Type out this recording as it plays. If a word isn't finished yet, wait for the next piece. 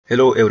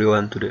Hello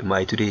everyone,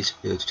 today's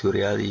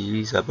tutorial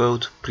is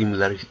about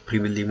preliminary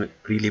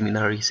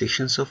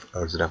sections of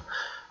earth dam.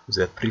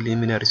 The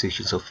preliminary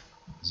sections of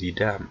the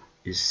dam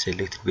is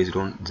selected based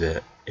on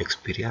the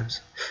experience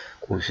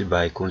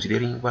by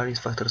considering various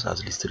factors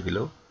as listed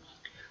below.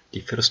 The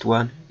first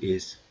one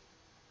is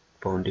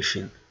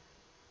foundation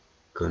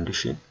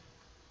condition.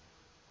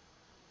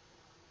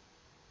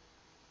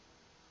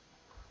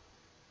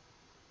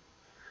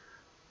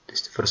 The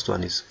first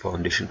one is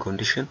foundation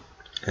condition,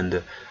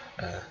 and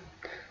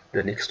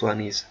the next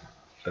one is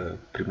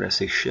preliminary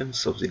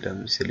sections of the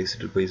dam is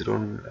selected based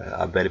on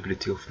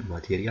availability of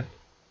material.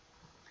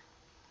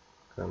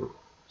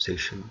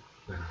 Section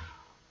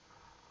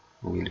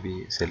will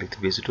be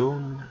selected based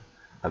on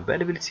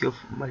availability of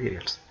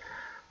materials.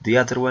 The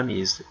other one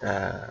is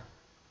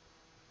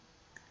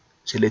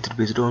selected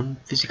based on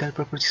physical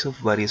properties of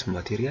various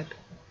material.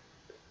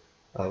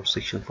 Our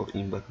section for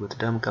embankment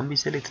dam can be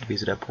selected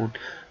based upon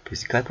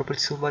physical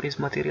properties of various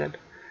material,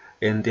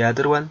 and the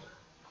other one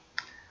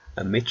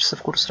methods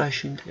of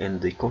construction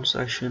and the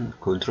construction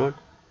control,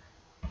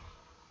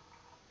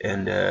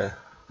 and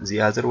the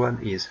other one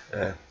is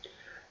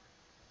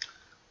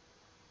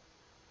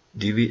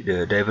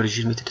the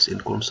diversion methods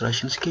and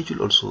construction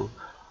schedule, also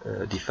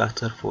the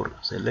factor for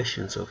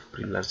selections of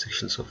preliminary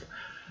sections of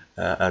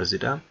earth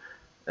dam.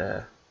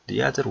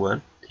 The other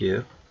one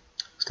here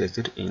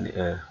stated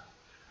in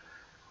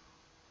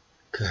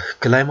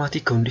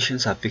climatic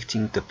conditions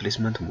affecting the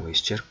placement,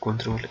 moisture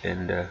control,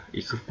 and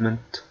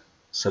equipment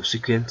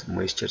subsequent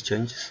moisture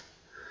changes,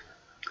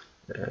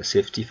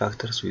 safety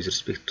factors with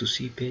respect to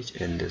seepage,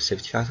 and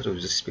safety factors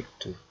with respect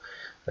to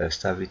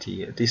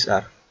stability. These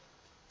are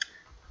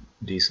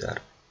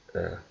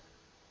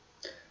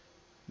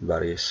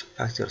various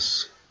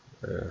factors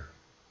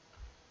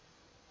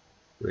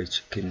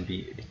which can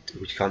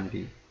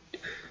be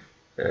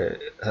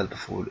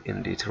helpful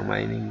in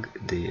determining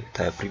the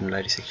type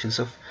preliminary sections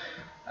of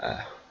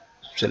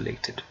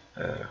selected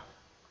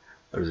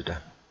earth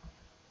dam.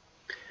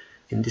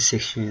 In this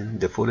section,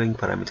 the following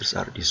parameters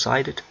are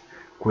decided: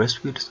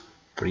 crest width,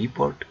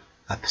 freeboard,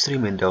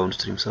 upstream and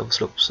downstream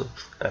slopes of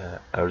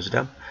earth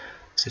dam,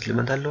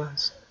 settlement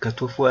allowance,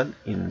 cut-off wall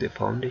in the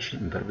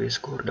foundation, impervious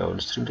core,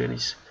 downstream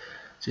drainage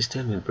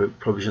system, and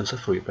provisions of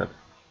replan.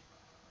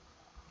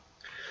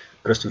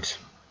 Crest width.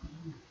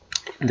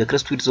 The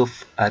crest width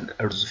of an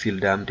earth-fill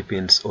dam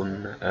depends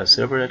on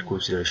several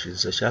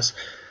considerations such as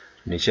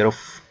nature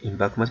of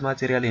embankment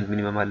material and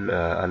minimum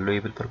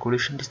allowable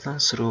percolation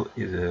distance through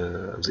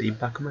the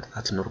embankment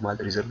at normal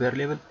reservoir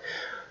level,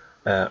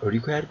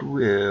 required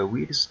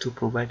width to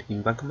provide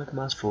embankment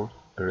mass for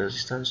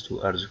resistance to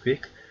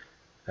earthquake,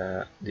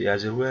 the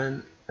other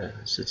one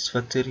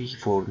satisfactory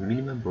for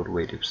minimum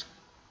roadway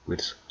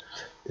width.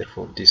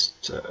 Therefore, these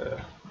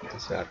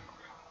are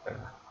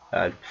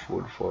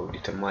helpful for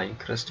determining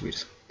crest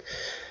width.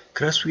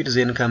 Crest width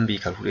then can be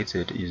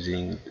calculated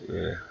using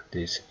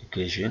this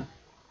equation.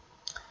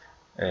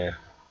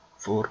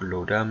 For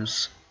low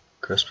dams,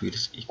 crest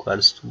width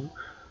equals to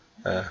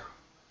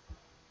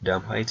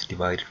dam height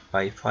divided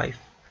by 5,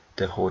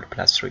 the whole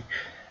plus 3.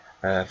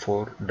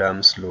 For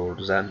dams lower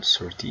than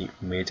 30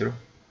 meter,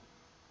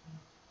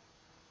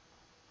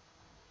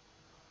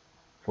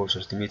 for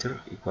 30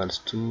 meter equals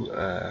to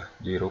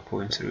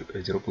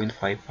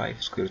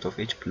 0.55 square root of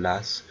h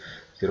plus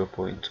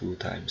 0.2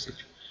 times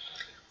h.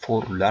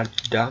 For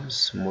large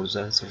dams more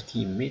than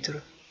 30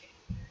 meter,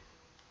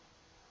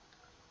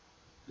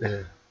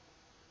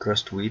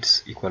 crest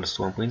width equals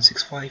to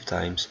 1.65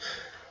 times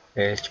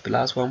h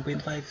plus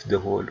 1.5, the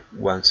whole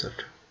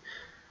 1/3.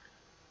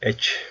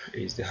 H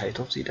is the height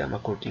of the dam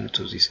according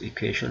to these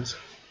equations.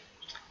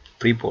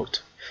 Freeboard.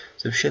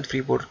 Sufficient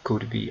freeboard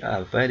could be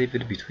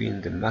available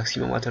between the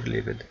maximum water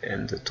level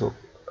and the top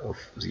of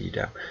the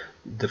dam.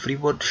 The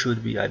freeboard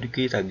should be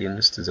adequate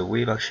against the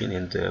wave action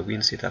and the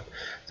wind setup.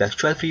 The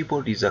actual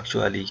freeboard is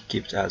actually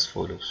kept as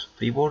follows: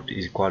 freeboard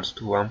is equals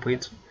to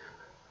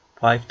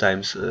 1.5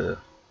 times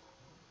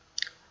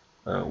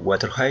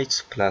water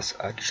height plus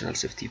additional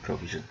safety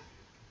provision.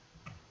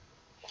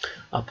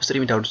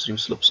 Upstream and downstream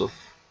slopes of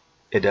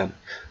a dam.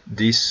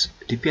 This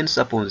depends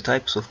upon the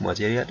types of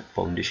material,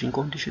 foundation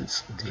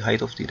conditions, the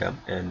height of the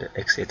dam, and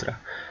etc.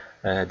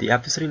 The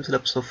upstream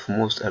slopes of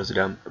most earth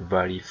dam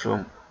vary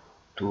from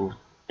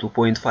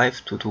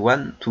 2.5 to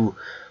 1 to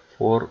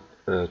 4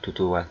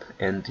 to 1,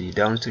 and the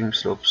downstream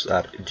slopes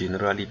are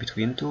generally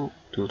between 2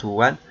 to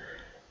 1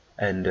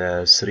 and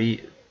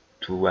 3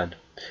 to 1.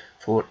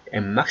 For a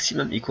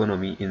maximum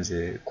economy in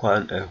the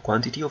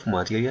quantity of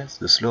materials,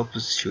 the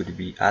slopes should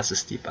be as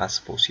steep as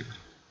possible.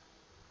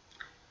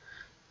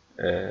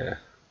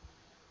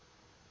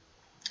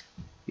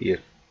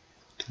 Here,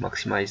 to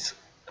maximize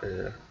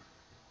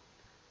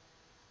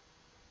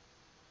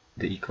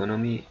the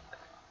economy,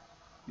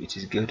 it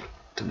is good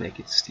to make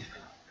it steep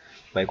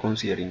by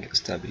considering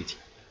stability.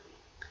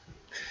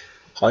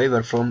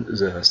 However, from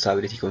the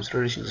stability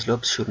consideration, the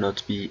slopes should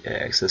not be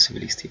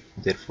excessively steep.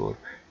 Therefore,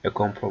 a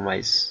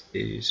compromise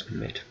is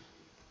made.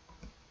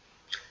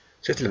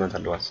 Settlement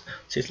allowance.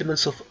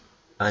 Settlements of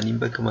An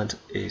embankment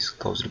is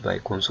caused by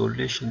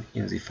consolidation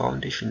in the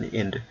foundation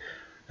and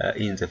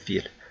in the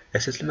field. A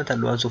settlement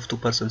allowance of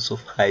 2%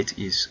 of height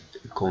is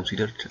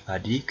considered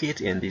adequate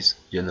and is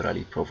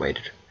generally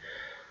provided.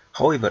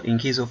 However, in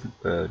case of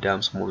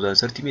dams more than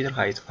 30 meter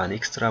height, an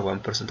extra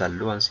 1%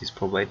 allowance is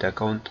provided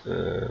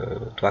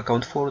to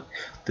account for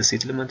the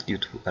settlement due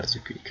to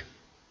earthquake.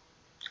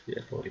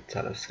 Therefore, it's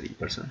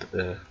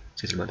 3%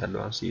 settlement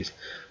allowance is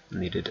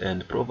needed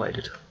and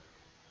provided.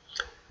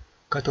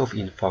 Cutoff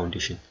in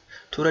foundation.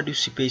 To reduce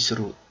seepage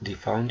through the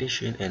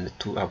foundation and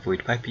to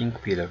avoid piping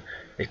failure,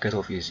 a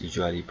cutoff is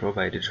usually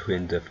provided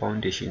when the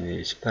foundation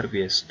is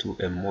pervious to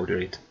a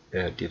moderate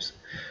depth.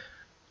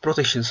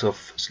 Protections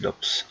of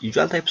slopes.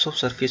 Usual types of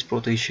surface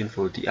protection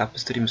for the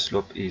upstream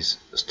slope is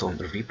stone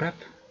riprap,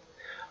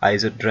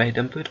 either dry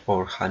dumped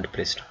or hand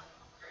pressed.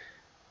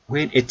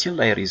 When a thin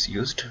layer is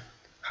used,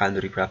 hand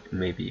riprap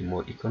may be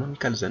more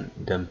economical than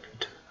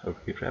dumped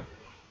riprap.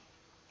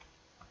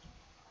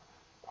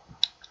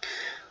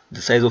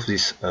 The size of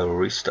these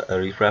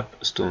riprap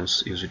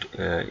stones used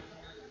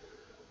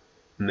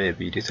may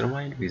be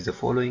determined with the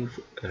following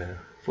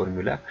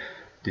formula.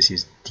 This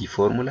is the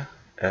formula,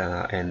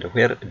 and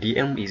where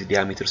dm is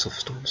diameters of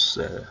stones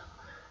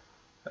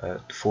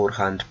for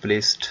hand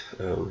placed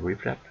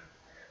riprap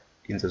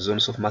in the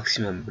zones of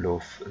maximum below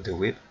the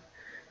wave,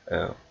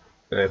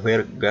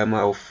 where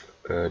gamma of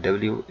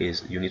W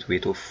is unit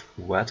weight of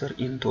water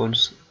in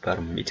tons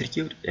per meter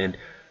cubed, and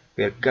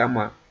where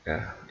gamma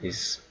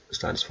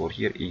stands for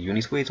here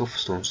unit weight of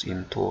stones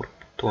in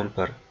ton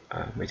per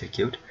meter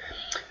cubed,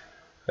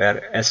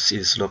 where S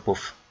is slope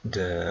of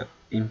the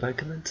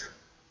embankment,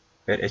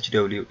 where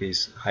HW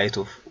is height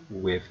of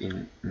wave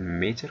in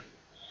meter.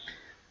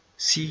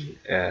 C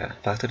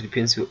factor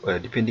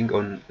depending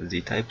on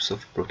the types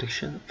of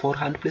protection. For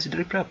hand placed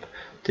riprap,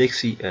 take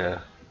C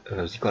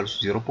is equals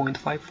to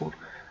 0.54,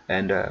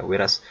 and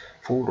whereas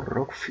for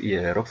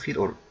rockfill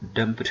or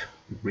dumped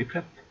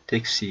riprap,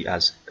 take C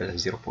as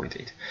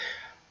 0.8.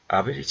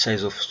 Average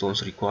size of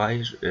stones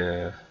required,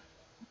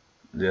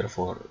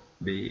 therefore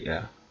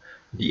the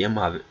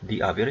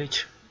the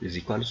average is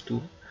equals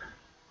to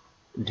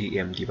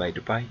dm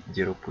divided by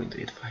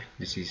 0.85.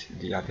 This is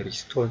the average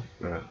stone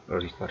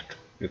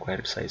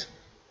required size.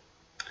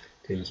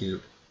 Thank you,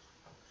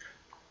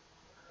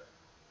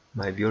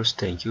 my viewers.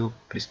 Thank you.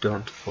 Please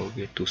don't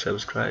forget to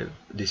subscribe.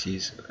 This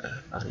is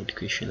an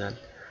educational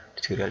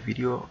tutorial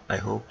video. I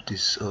hope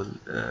this will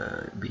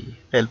be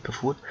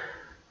helpful,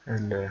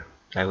 and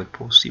I will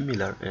post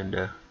similar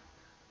and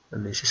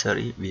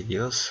necessary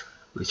videos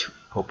which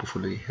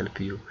hopefully help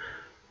you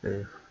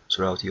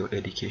throughout your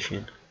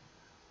education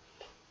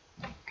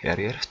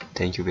career.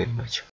 Thank you very much.